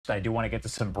I do want to get to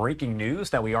some breaking news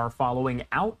that we are following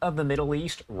out of the Middle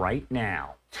East right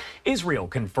now. Israel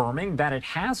confirming that it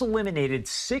has eliminated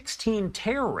 16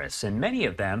 terrorists, and many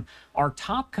of them are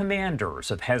top commanders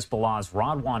of Hezbollah's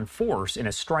Radwan force in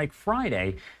a strike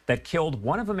Friday that killed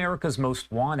one of America's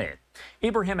most wanted.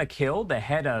 Ibrahim Aqil, the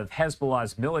head of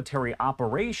Hezbollah's military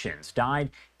operations, died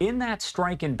in that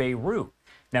strike in Beirut.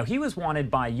 Now, he was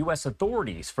wanted by U.S.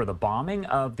 authorities for the bombing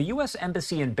of the U.S.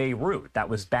 embassy in Beirut. That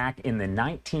was back in the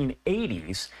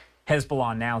 1980s.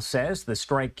 Hezbollah now says the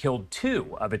strike killed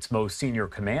 2 of its most senior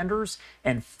commanders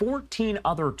and 14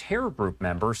 other terror group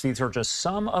members. These are just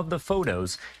some of the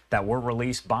photos that were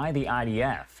released by the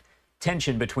IDF.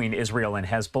 Tension between Israel and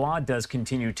Hezbollah does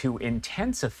continue to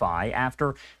intensify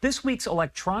after this week's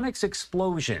electronics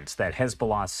explosions that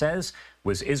Hezbollah says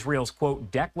was Israel's,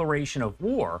 quote, declaration of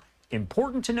war.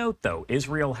 Important to note, though,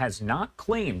 Israel has not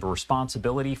claimed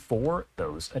responsibility for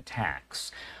those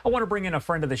attacks. I want to bring in a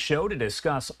friend of the show to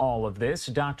discuss all of this.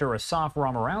 Dr. Asaf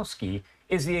Romarowski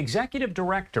is the executive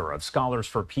director of Scholars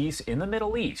for Peace in the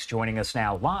Middle East, joining us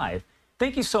now live.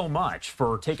 Thank you so much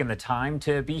for taking the time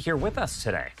to be here with us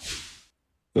today.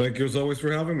 Thank you as always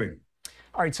for having me.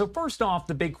 All right, so first off,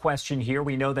 the big question here,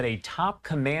 we know that a top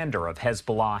commander of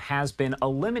Hezbollah has been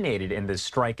eliminated in this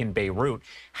strike in Beirut.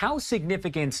 How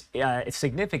significant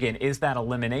is that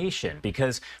elimination?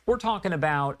 Because we're talking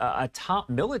about a top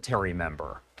military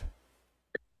member.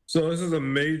 So this is a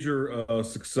major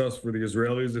success for the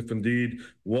Israelis, if indeed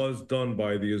was done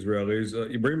by the Israelis.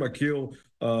 Ibrahim Aqil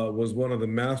was one of the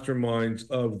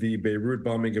masterminds of the Beirut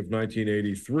bombing of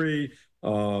 1983,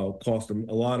 cost him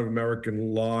a lot of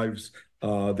American lives.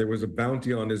 There was a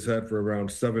bounty on his head for around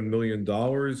 $7 million.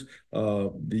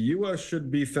 The U.S.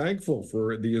 should be thankful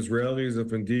for the Israelis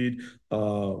if indeed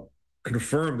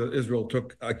confirmed that Israel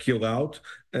took Aqil out,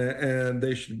 and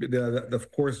they should be,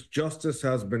 of course, justice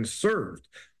has been served.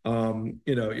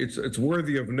 It's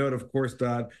worthy of note, of course,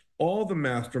 that all the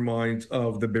masterminds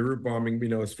of the Beirut bombing,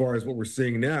 as far as what we're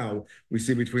seeing now, we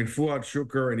see between Fuad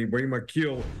Shukr and Ibrahim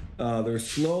Aqil, there's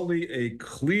slowly a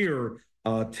clear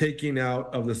taking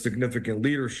out of the significant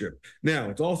leadership.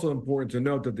 Now, it's also important to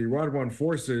note that the Radwan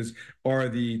forces are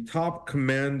the top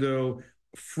commando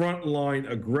frontline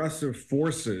aggressive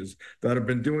forces that have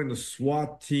been doing the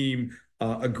SWAT team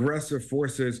aggressive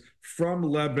forces from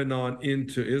Lebanon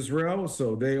into Israel.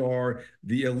 So they are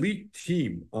the elite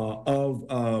team of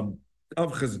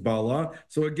Hezbollah.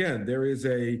 So again, there is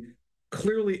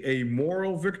clearly a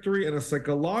moral victory and a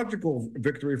psychological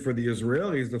victory for the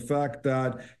Israelis, the fact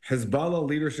that Hezbollah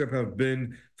leadership have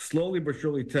been slowly but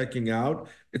surely taking out.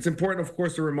 It's important, of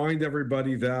course, to remind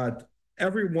everybody that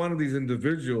every one of these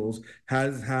individuals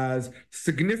has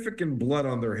significant blood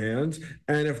on their hands,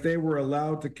 and if they were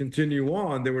allowed to continue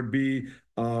on, there would be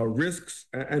risks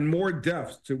and more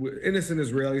deaths to innocent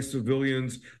Israeli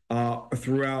civilians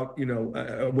throughout,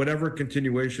 whatever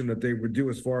continuation that they would do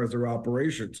as far as their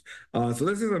operations. So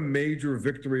this is a major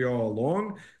victory all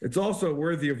along. It's also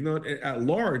worthy of note at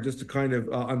large, just to kind of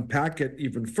unpack it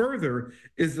even further,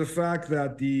 is the fact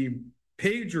that the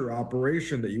pager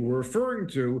operation that you were referring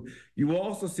to, you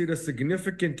also see the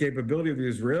significant capability of the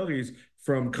Israelis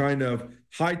from kind of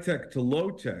high-tech to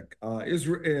low-tech.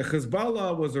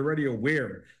 Hezbollah was already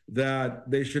aware that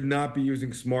they should not be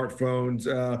using smartphones.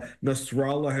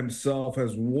 Nasrallah himself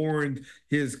has warned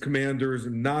his commanders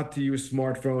not to use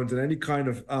smartphones and any kind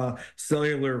of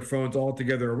cellular phones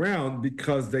altogether around,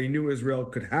 because they knew Israel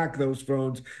could hack those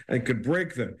phones and could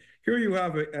break them. Here you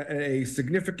have a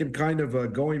significant kind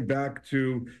of going back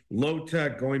to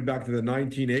low-tech, going back to the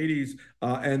 1980s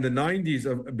and the 90s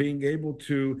of being able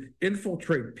to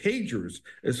infiltrate pagers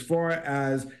as far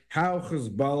as how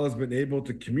Hezbollah has been able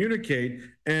to communicate,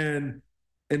 and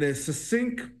in a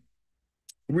succinct,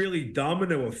 really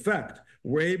domino effect,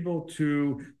 we're able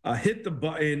to hit the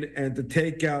button and to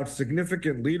take out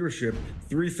significant leadership,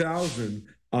 3,000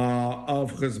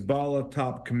 of Hezbollah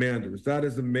top commanders. That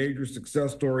is a major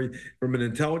success story from an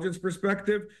intelligence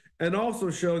perspective, and also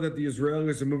show that the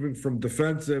Israelis are moving from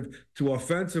defensive to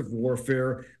offensive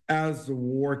warfare as the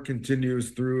war continues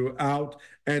throughout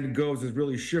and is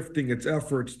really shifting its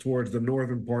efforts towards the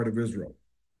northern part of Israel.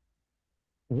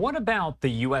 What about the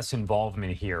U.S.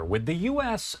 involvement here? Would the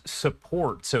U.S.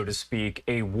 support, so to speak,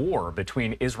 a war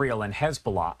between Israel and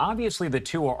Hezbollah? Obviously, the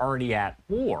two are already at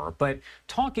war, but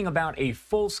talking about a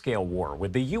full-scale war,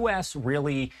 would the U.S.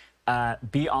 really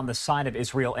be on the side of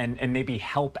Israel and maybe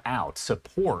help out,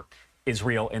 support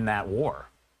Israel in that war?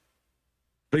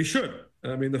 They should.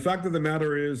 I mean, the fact of the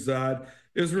matter is that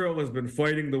Israel has been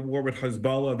fighting the war with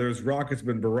Hezbollah. There's rockets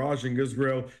been barraging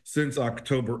Israel since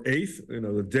October 8th,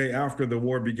 the day after the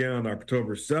war began on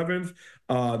October 7th.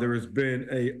 There has been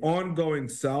an ongoing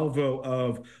salvo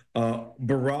of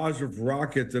barrage of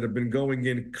rockets that have been going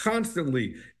in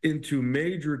constantly into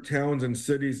major towns and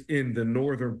cities in the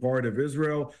northern part of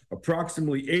Israel.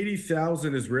 Approximately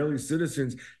 80,000 Israeli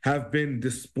citizens have been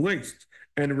displaced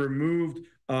and removed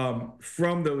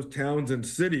from those towns and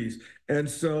cities. And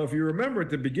so if you remember at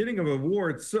the beginning of the war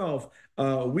itself,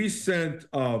 we sent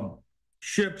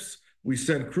ships, we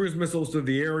sent cruise missiles to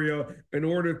the area in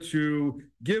order to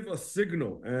give a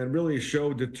signal and really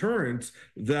show deterrence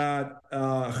that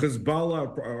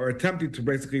Hezbollah, or attempting to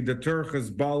basically deter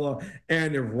Hezbollah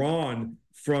and Iran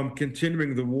from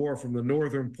continuing the war from the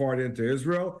northern part into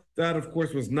Israel. That, of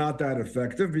course, was not that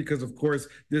effective because, of course,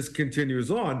 this continues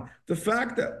on. The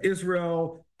fact that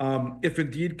Israel, if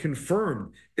indeed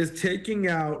confirmed, is taking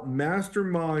out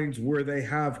masterminds where they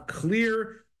have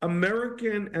clear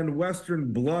American and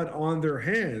Western blood on their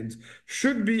hands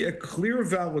should be a clear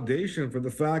validation for the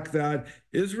fact that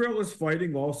Israel is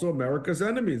fighting also America's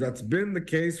enemies. That's been the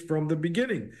case from the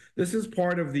beginning. This is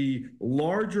part of the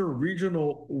larger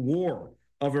regional war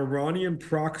of Iranian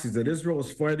proxies that Israel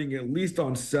is fighting at least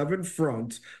on 7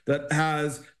 fronts that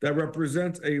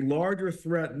represents a larger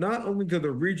threat not only to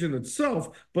the region itself,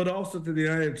 but also to the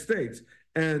United States.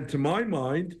 And to my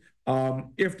mind,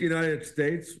 if the United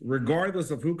States, regardless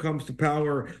of who comes to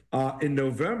power in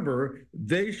November,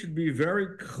 they should be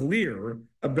very clear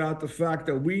about the fact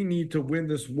that we need to win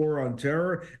this war on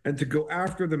terror and to go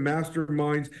after the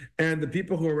masterminds and the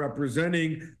people who are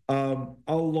representing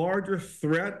a larger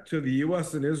threat to the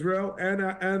U.S. and Israel and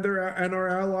our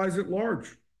allies at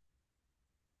large.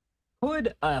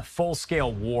 Could a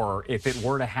full-scale war, if it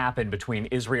were to happen between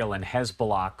Israel and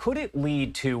Hezbollah, could it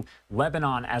lead to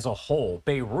Lebanon as a whole,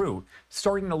 Beirut,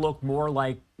 starting to look more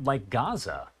like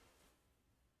Gaza?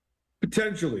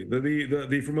 Potentially,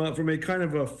 from a kind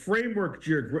of a framework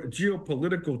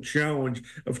geopolitical challenge,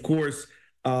 of course,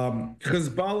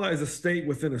 Hezbollah is a state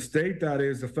within a state. That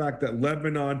is the fact that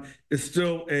Lebanon is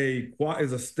still a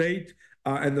state.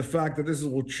 And the fact that this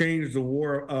will change the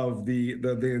war of the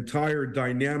entire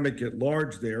dynamic at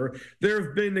large there. There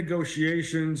have been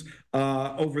negotiations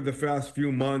over the past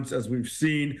few months, as we've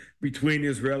seen, between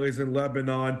Israelis and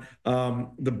Lebanon.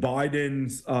 The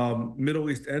Biden's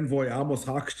Middle East envoy, Amos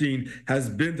Hochstein, has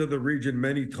been to the region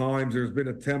many times. There's been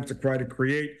attempts to try to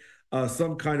create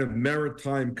some kind of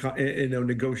maritime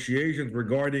negotiations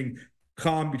regarding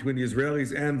calm between the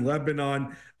Israelis and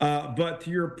Lebanon. But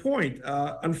to your point,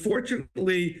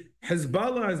 unfortunately,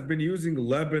 Hezbollah has been using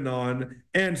Lebanon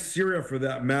and Syria, for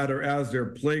that matter, as their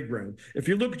playground. If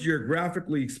you look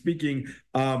geographically speaking,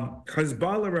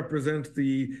 Hezbollah represents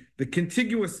the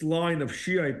contiguous line of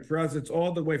Shiite presence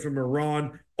all the way from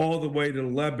Iran all the way to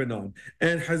Lebanon.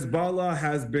 And Hezbollah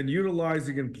has been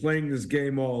utilizing and playing this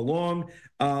game all along.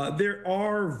 There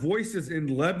are voices in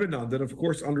Lebanon that, of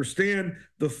course, understand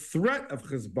the threat of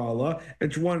Hezbollah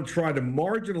and want to try to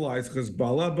marginalize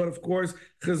Hezbollah. But, of course,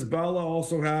 Hezbollah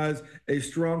also has a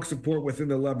strong support within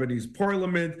the Lebanese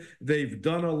parliament. They've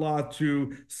done a lot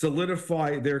to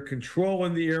solidify their control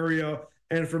in the area.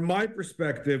 And from my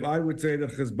perspective, I would say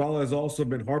that Hezbollah has also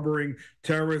been harboring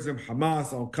terrorism,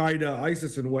 Hamas, Al-Qaeda,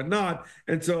 ISIS, and whatnot.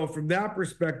 And so from that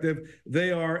perspective,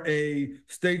 they are a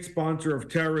state sponsor of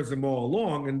terrorism all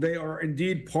along, and they are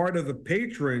indeed part of the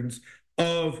patrons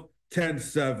of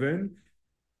 10-7,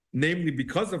 namely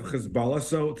because of Hezbollah.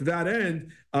 So to that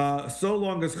end, so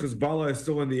long as Hezbollah is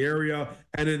still in the area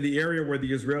and in the area where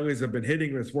the Israelis have been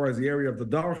hitting, as far as the area of the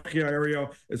Darqia area,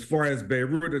 as far as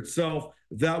Beirut itself,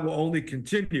 that will only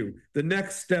continue. The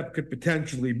next step could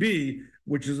potentially be,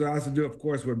 which has to do, of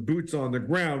course, with boots on the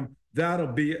ground, that'll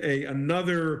be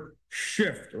another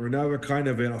shift or another kind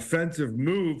of an offensive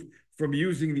move from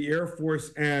using the Air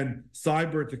Force and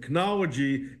cyber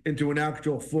technology into an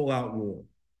actual full-out war.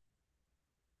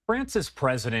 France's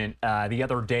president the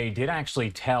other day did actually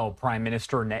tell Prime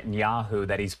Minister Netanyahu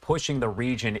that he's pushing the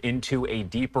region into a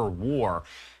deeper war.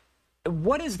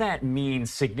 What does that mean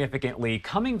significantly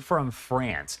coming from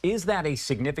France? Is that a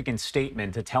significant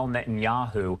statement to tell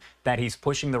Netanyahu that he's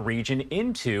pushing the region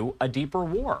into a deeper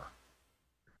war?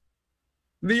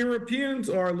 The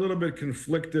Europeans are a little bit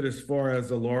conflicted as far as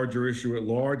the larger issue at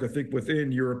large. I think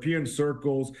within European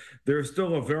circles, there's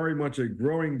still very much a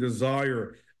growing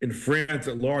desire in France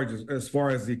at large as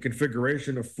far as the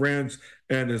configuration of France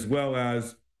and as well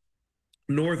as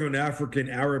Northern African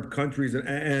Arab countries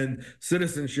and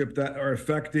citizenship that are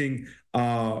affecting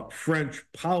French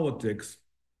politics.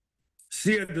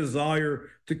 see a desire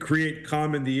to create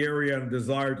calm in the area and a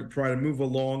desire to try to move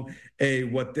along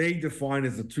what they define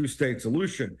as a two-state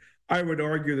solution. I would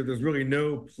argue that there's really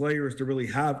no players to really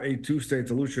have a two-state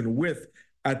solution with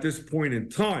at this point in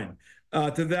time.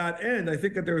 To that end, I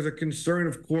think that there is a concern,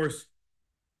 of course,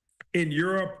 in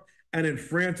Europe and in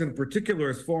France in particular,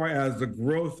 as far as the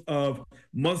growth of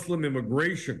Muslim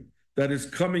immigration that is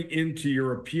coming into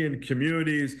European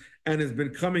communities and has been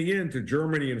coming into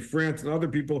Germany and France and other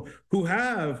people who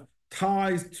have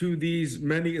ties to these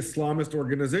many Islamist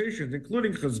organizations,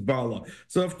 including Hezbollah.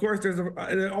 So, of course, there's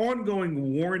an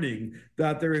ongoing warning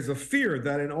that there is a fear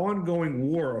that an ongoing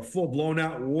war, a full blown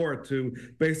out war to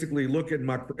basically look at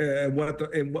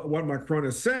what Macron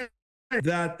is saying,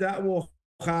 that will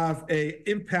have an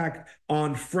impact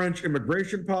on French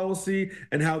immigration policy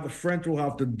and how the French will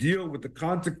have to deal with the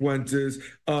consequences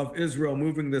of Israel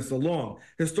moving this along.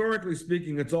 Historically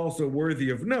speaking, it's also worthy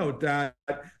of note that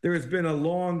there has been a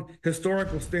long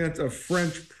historical stance of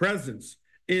French presence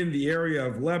in the area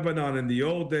of Lebanon in the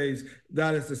old days,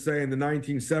 that is to say in the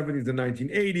 1970s and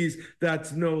 1980s.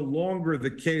 That's no longer the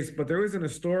case, but there is an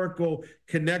historical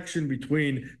connection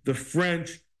between the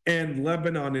French and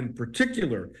Lebanon in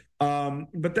particular.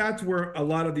 But that's where a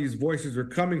lot of these voices are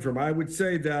coming from. I would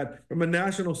say that from a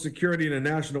national security and a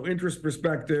national interest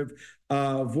perspective,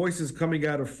 voices coming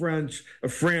out of France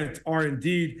are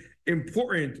indeed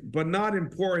important, but not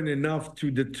important enough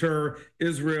to deter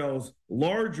Israel's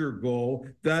larger goal,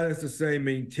 that is to say,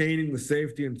 maintaining the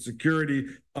safety and security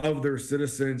of their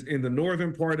citizens in the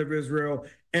northern part of Israel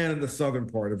and the southern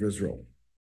part of Israel.